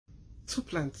2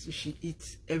 plants you should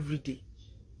eat every day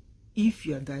if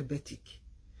you are diabetic,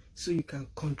 so you can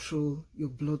control your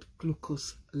blood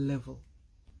glucose level.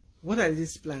 What are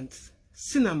these plants?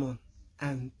 Cinnamon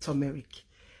and turmeric.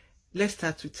 Let's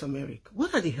start with turmeric.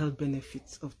 What are the health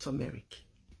benefits of turmeric?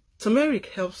 Turmeric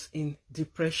helps in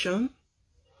depression,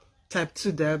 type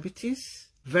 2 diabetes,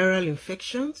 viral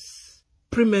infections,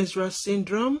 premenstrual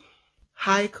syndrome,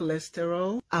 high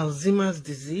cholesterol, Alzheimer's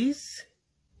disease,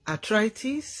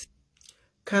 arthritis,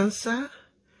 cancer,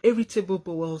 irritable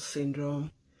bowel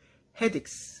syndrome,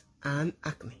 headaches, and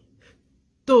acne.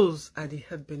 Those are the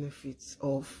health benefits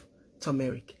of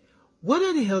turmeric. What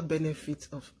are the health benefits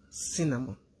of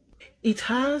cinnamon? It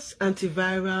has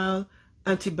antiviral,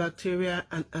 antibacterial,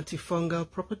 and antifungal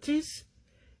properties,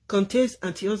 contains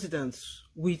antioxidants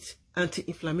with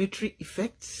anti-inflammatory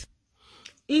effects.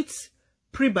 Its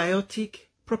prebiotic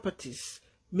properties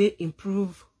may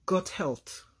improve gut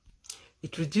health.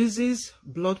 It reduces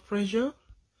blood pressure,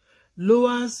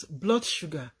 lowers blood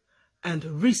sugar and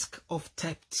risk of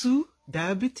type 2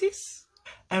 diabetes,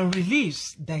 and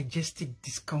relieves digestive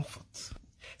discomfort.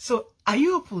 So, are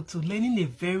you open to learning a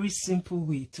very simple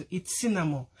way to eat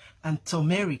cinnamon and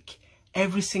turmeric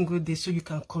every single day so you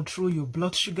can control your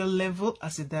blood sugar level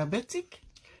as a diabetic?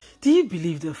 Do you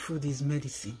believe that food is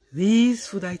medicine? These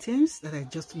food items that I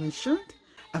just mentioned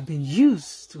have been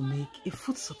used to make a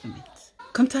food supplement.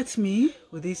 Contact me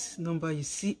with this number you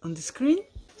see on the screen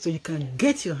so you can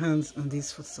get your hands on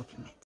this food supplement.